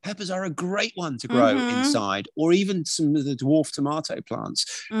 Peppers are a great one to grow inside, or even some of the dwarf tomato plants.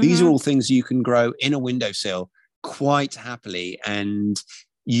 These are all things you can grow in a windowsill quite happily, and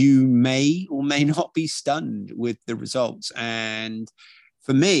you may or may not be stunned with the results. And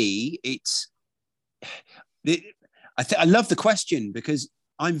for me, I love the question, because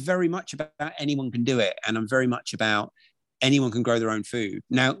I'm very much about anyone can do it, and I'm very much about anyone can grow their own food.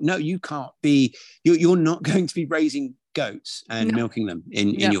 Now, no, you can't be, you're not going to be raising goats and milking them in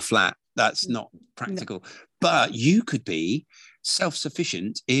your flat. That's not practical. But you could be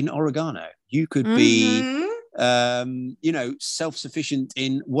self-sufficient in oregano. You could be, self-sufficient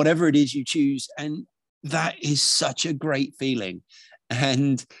in whatever it is you choose. And that is such a great feeling.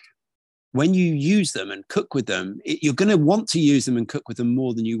 And when you use them and cook with them, you're going to want to use them and cook with them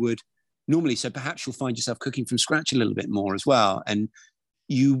more than you would normally. So perhaps you'll find yourself cooking from scratch a little bit more as well. And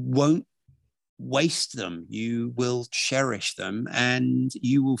you won't waste them. You will cherish them, and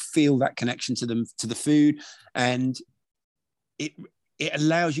you will feel that connection to them, to the food. And it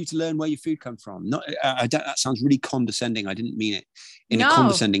allows you to learn where your food comes from. That sounds really condescending. I didn't mean it in a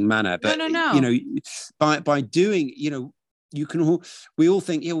condescending manner, but no. By doing, we all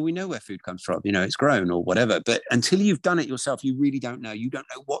think, we know where food comes from, it's grown or whatever, but until you've done it yourself, you really don't know. You don't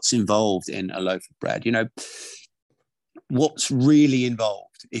know what's involved in a loaf of bread, what's really involved.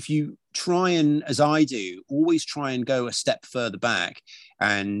 If you try and, as I do, always try and go a step further back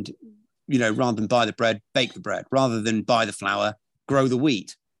and, rather than buy the bread, bake the bread, rather than buy the flour, grow the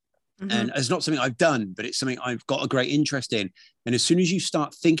wheat. And it's not something I've done, but it's something I've got a great interest in. And as soon as you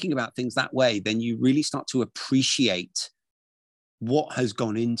start thinking about things that way, then you really start to appreciate what has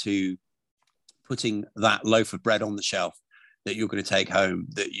gone into putting that loaf of bread on the shelf that you're going to take home,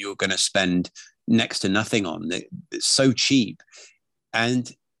 that you're going to spend next to nothing on. It's so cheap.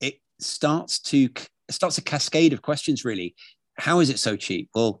 And it starts a cascade of questions, really. How is it so cheap?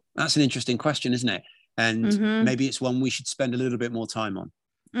 Well, that's an interesting question, isn't it? And maybe it's one we should spend a little bit more time on.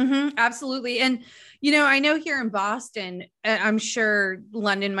 Absolutely. And, I know here in Boston, I'm sure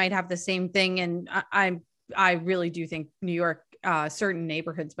London might have the same thing. And I really do think New York, certain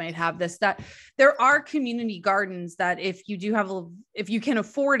neighborhoods might have this, that there are community gardens that if you can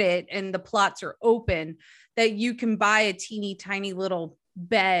afford it and the plots are open, that you can buy a teeny tiny little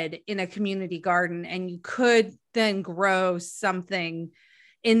bed in a community garden, and you could then grow something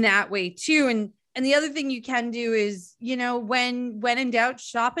in that way too. And the other thing you can do is, when in doubt,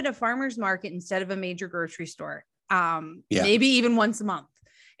 shop at a farmer's market instead of a major grocery store, maybe even once a month,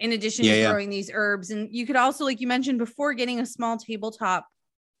 in addition to growing these herbs. And you could also, like you mentioned before, getting a small tabletop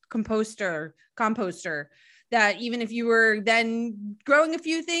composter, that even if you were then growing a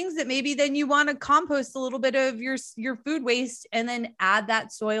few things, that maybe then you want to compost a little bit of your food waste and then add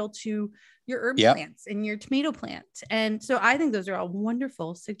that soil to your herb Yep. plants and your tomato plants. And so I think those are all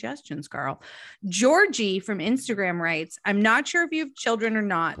wonderful suggestions, Carl. Georgie from Instagram writes, I'm not sure if you have children or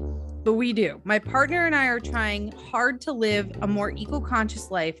not, but we do. My partner and I are trying hard to live a more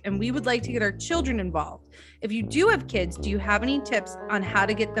eco-conscious life, and we would like to get our children involved. If you do have kids, do you have any tips on how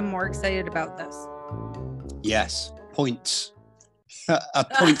to get them more excited about this? Yes. Points. A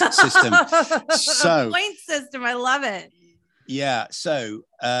point system. So point system. I love it. Yeah. So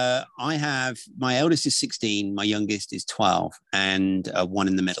I have, my eldest is 16, my youngest is 12, and one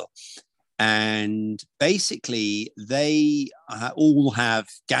in the middle. And basically, they all have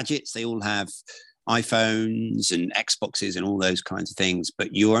gadgets. They all have iPhones and Xboxes and all those kinds of things.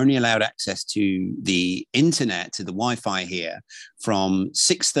 But you're only allowed access to the internet, to the Wi-Fi here from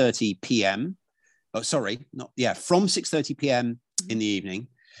 6:30 p.m. Oh, sorry, from 6:30 p.m. in the evening.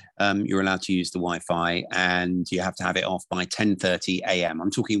 You're allowed to use the Wi-Fi, and you have to have it off by 10:30 a.m.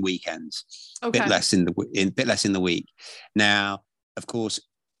 I'm talking weekends. Okay. Bit less in the week. Now, of course,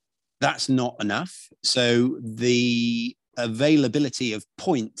 that's not enough. So the availability of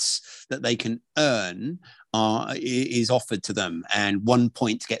points that they can earn is offered to them, and 1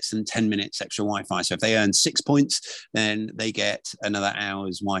 point gets them 10 minutes extra Wi-Fi. So if they earn 6 points, then they get another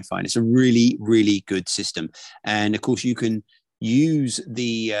hour's Wi-Fi. And it's a really, really good system. And of course, you can use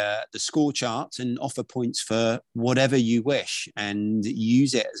the score charts and offer points for whatever you wish, and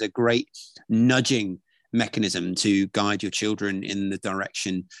use it as a great nudging mechanism to guide your children in the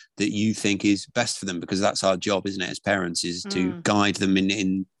direction that you think is best for them, because that's our job, isn't it, as parents, is to guide them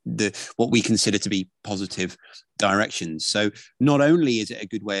in the what we consider to be positive directions. So not only is it a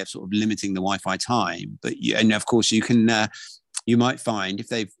good way of sort of limiting the Wi-Fi time, but and of course you can you might find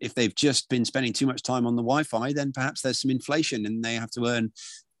if they've just been spending too much time on the Wi-Fi, then perhaps there's some inflation and they have to earn,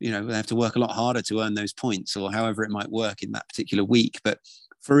 they have to work a lot harder to earn those points, or however it might work in that particular week. But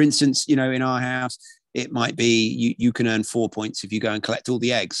for instance, in our house, it might be you can earn 4 points if you go and collect all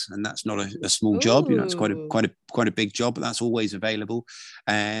the eggs, and that's not a small job. It's quite a big job, but that's always available.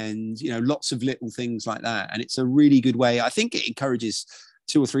 And lots of little things like that, and it's a really good way. I think it encourages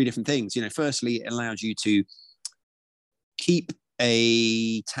 2 or 3 different things. Firstly, it allows you to keep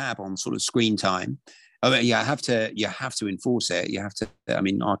a tab on sort of screen time. You have to enforce it. You have to. I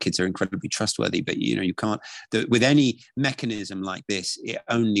mean, our kids are incredibly trustworthy, but you can't. With any mechanism like this, it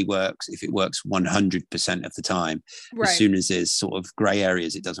only works if it works 100% of the time. Right. As soon as there's sort of grey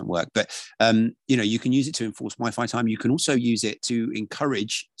areas, it doesn't work. But you can use it to enforce Wi-Fi time. You can also use it to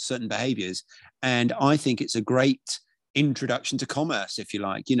encourage certain behaviours, and I think it's a great introduction to commerce, if you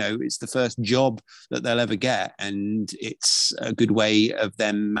like. It's the first job that they'll ever get, and it's a good way of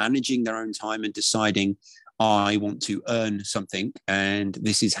them managing their own time and deciding, I want to earn something and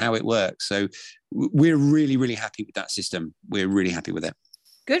this is how it works. So we're really, really happy with that system. We're really happy with it.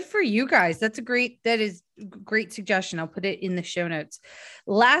 Good for you guys. That is a great suggestion. I'll put it in the show notes.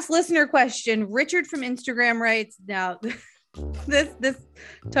 Last listener question. Richard from Instagram writes, now this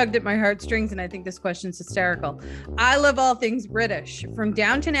tugged at my heartstrings, and I think this question's hysterical. I love all things British, from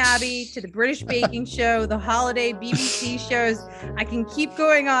Downton Abbey to the British Baking Show, the holiday BBC shows. I can keep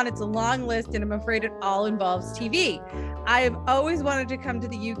going on. It's a long list, and I'm afraid it all involves TV. I have always wanted to come to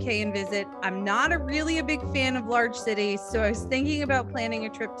the UK and visit. I'm not really a big fan of large cities, so I was thinking about planning a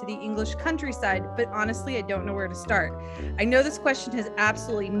trip to the English countryside, but honestly, I don't know where to start. I know this question has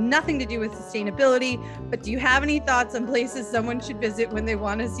absolutely nothing to do with sustainability, but do you have any thoughts on places someone should visit when they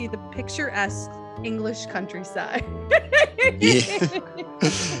want to see the picturesque English countryside?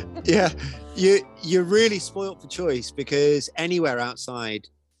 Yeah. You're really spoiled for choice, because anywhere outside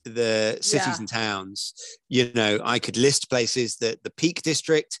the cities and towns, I could list places. That the Peak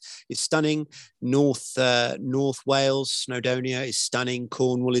District is stunning. North Wales, Snowdonia is stunning.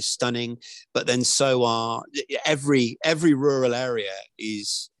 Cornwall is stunning. But then so are every rural area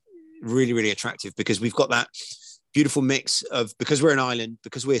is really, really attractive, because we've got that beautiful mix of, because we're an island,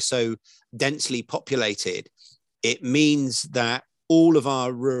 because we're so densely populated, it means that all of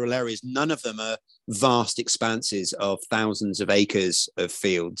our rural areas, none of them are vast expanses of thousands of acres of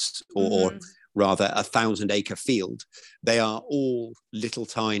fields, or rather 1,000-acre field. They are all little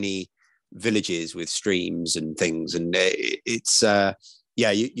tiny villages with streams and things, and it's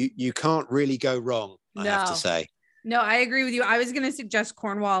you can't really go wrong, I have to say. No, I agree with you. I was going to suggest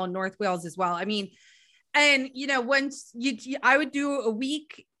Cornwall and North Wales as well. I mean, and once I would do a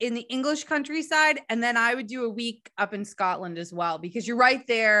week in the English countryside, and then I would do a week up in Scotland as well, because you're right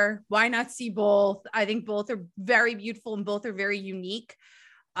there. Why not see both? I think both are very beautiful and both are very unique.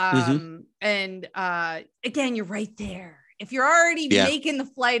 And again, you're right there. If you're already making the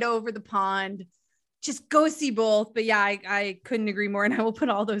flight over the pond, just go see both. But yeah, I couldn't agree more. And I will put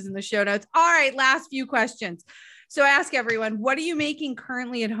all those in the show notes. All right. Last few questions. So I ask everyone, what are you making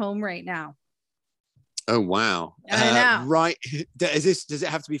currently at home right now? Oh, wow. I know. Right. Does it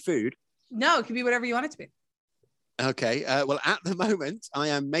have to be food? No, it can be whatever you want it to be. Okay. Well, at the moment, I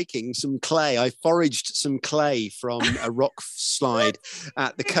am making some clay. I foraged some clay from a rock slide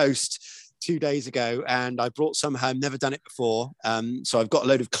at the coast 2 days ago, and I brought some home. Never done it before. So I've got a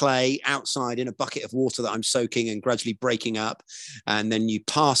load of clay outside in a bucket of water that I'm soaking and gradually breaking up. And then you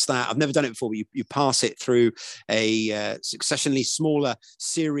pass that. I've never done it before, but you pass it through a successionally smaller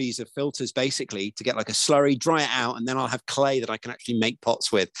series of filters, basically, to get like a slurry, dry it out, and then I'll have clay that I can actually make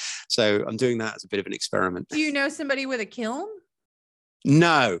pots with. So I'm doing that as a bit of an experiment. Do you know somebody with a kiln?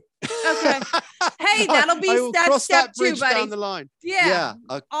 No. Okay. Hey, that'll be step 2, buddy. Down the line. Yeah.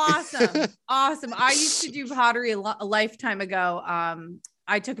 Okay. Awesome. I used to do pottery a lifetime ago.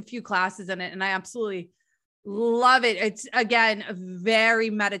 I took a few classes in it and I absolutely love it. It's, again, a very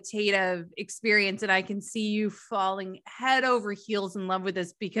meditative experience, and I can see you falling head over heels in love with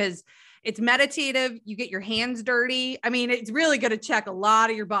this because it's meditative. You get your hands dirty. I mean, it's really going to check a lot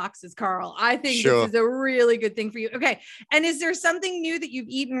of your boxes, Carl. I think This is a really good thing for you. Okay. And is there something new that you've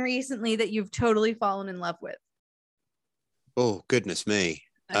eaten recently that you've totally fallen in love with? Oh, goodness me.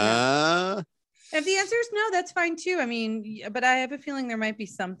 If the answer is no, that's fine too. I mean, but I have a feeling there might be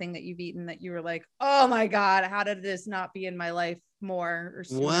something that you've eaten that you were like, oh my God, how did this not be in my life more or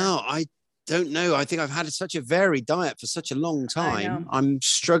sooner? Well, I don't know. I think I've had such a varied diet for such a long time. I'm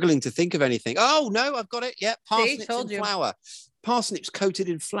struggling to think of anything. Oh no, I've got it. Yeah, parsnips and flour. Parsnips coated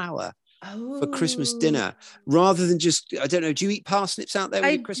in flour for Christmas dinner, rather than just, I don't know. Do you eat parsnips out there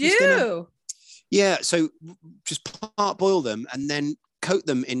with your Christmas dinner? Yeah. So just parboil them and then coat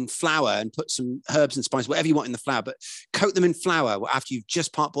them in flour and put some herbs and spices, whatever you want in the flour, but coat them in flour after you've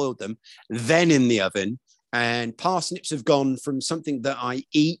just parboiled them, then in the oven. And parsnips have gone from something that I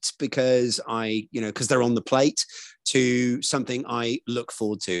eat because they're on the plate, to something I look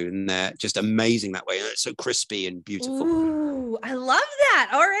forward to. And they're just amazing that way. And it's so crispy and beautiful. Ooh, I love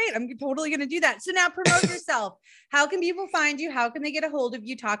that. All right. I'm totally going to do that. So now promote yourself. How can people find you? How can they get a hold of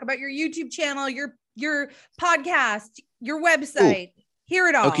you? Talk about your YouTube channel, your podcast, your website. Ooh. Hear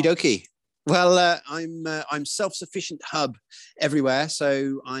it all. Okie dokie. Well, I'm Self-Sufficient Hub everywhere.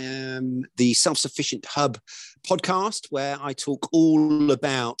 So I am the Self-Sufficient Hub podcast, where I talk all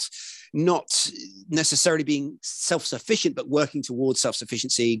about not necessarily being self-sufficient, but working towards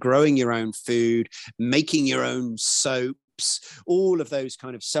self-sufficiency, growing your own food, making your own soaps, all of those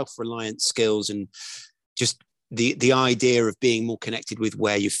kind of self-reliant skills, and just the idea of being more connected with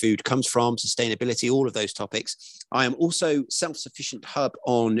where your food comes from, sustainability, all of those topics. I am also Self-Sufficient Hub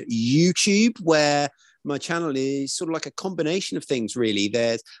on YouTube, where my channel is sort of like a combination of things, really.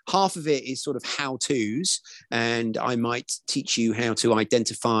 There's half of it is sort of how-tos, and I might teach you how to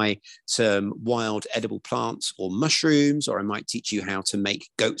identify some wild edible plants or mushrooms, or I might teach you how to make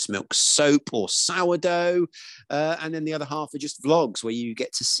goat's milk soap or sourdough. And then the other half are just vlogs where you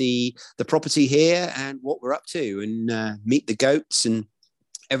get to see the property here and what we're up to, and meet the goats and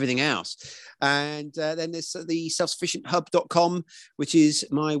everything else. And then there's the selfsufficienthub.com, which is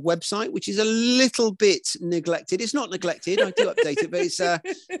my website, which is a little bit neglected. It's not neglected. I do update it, but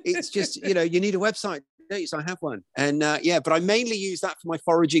it's just, you need a website. So I have one. And but I mainly use that for my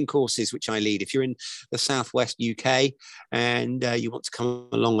foraging courses, which I lead. If you're in the Southwest UK and you want to come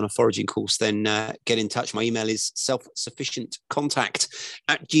along on a foraging course, then get in touch. My email is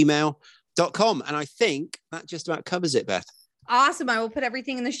selfsufficientcontact@gmail.com. And I think that just about covers it, Beth. Awesome. I will put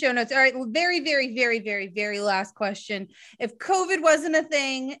everything in the show notes. All right. Very, very, very, very, very last question. If COVID wasn't a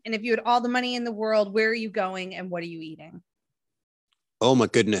thing, and if you had all the money in the world, where are you going and what are you eating? Oh my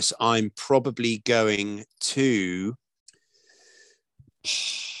goodness. I'm probably going to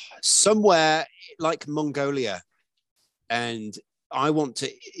somewhere like Mongolia. And I want to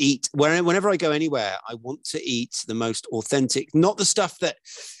eat, whenever I go anywhere, I want to eat the most authentic, not the stuff that,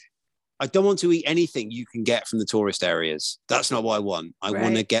 I don't want to eat anything you can get from the tourist areas. That's not what I want. I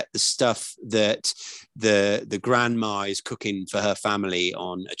want to get the stuff that the grandma is cooking for her family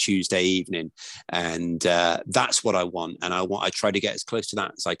on a Tuesday evening. And that's what I want. And I try to get as close to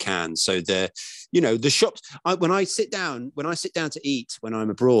that as I can. So the shops, when I sit down to eat, when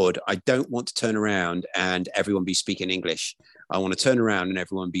I'm abroad, I don't want to turn around and everyone be speaking English. I want to turn around and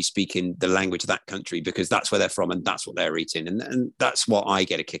everyone be speaking the language of that country, because that's where they're from and that's what they're eating. And that's what I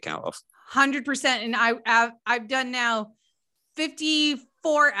get a kick out of. 100%. And I've done now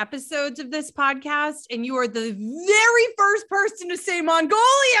 54 episodes of this podcast, and you are the very first person to say Mongolia.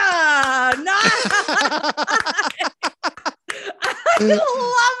 I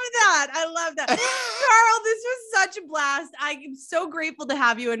love that. such a blast. I am so grateful to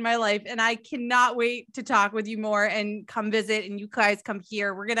have you in my life, and I cannot wait to talk with you more and come visit, and you guys come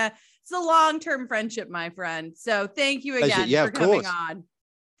here. It's a long-term friendship, my friend. So thank you again for coming on.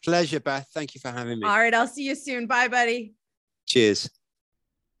 Pleasure, Beth. Thank you for having me. All right. I'll see you soon. Bye, buddy. Cheers.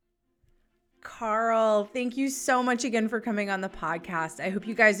 Carl, thank you so much again for coming on the podcast. I hope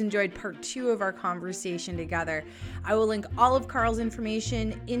you guys enjoyed part 2 of our conversation together. I will link all of Carl's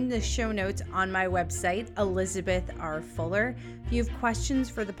information in the show notes on my website, Elizabeth R. Fuller. If you have questions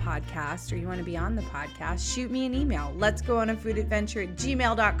for the podcast or you want to be on the podcast, shoot me an email. Let's go on a food adventure at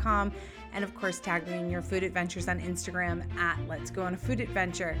gmail.com. And of course, tag me in your food adventures on Instagram at Let's Go on a Food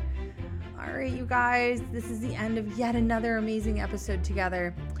Adventure. All right, you guys, this is the end of yet another amazing episode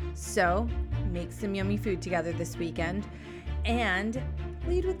together. So make some yummy food together this weekend and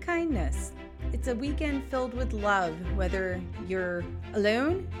lead with kindness. It's a weekend filled with love, whether you're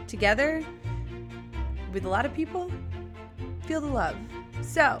alone, together, with a lot of people, feel the love.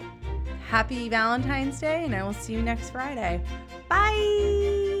 So happy Valentine's Day, and I will see you next Friday.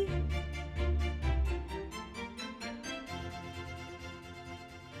 Bye.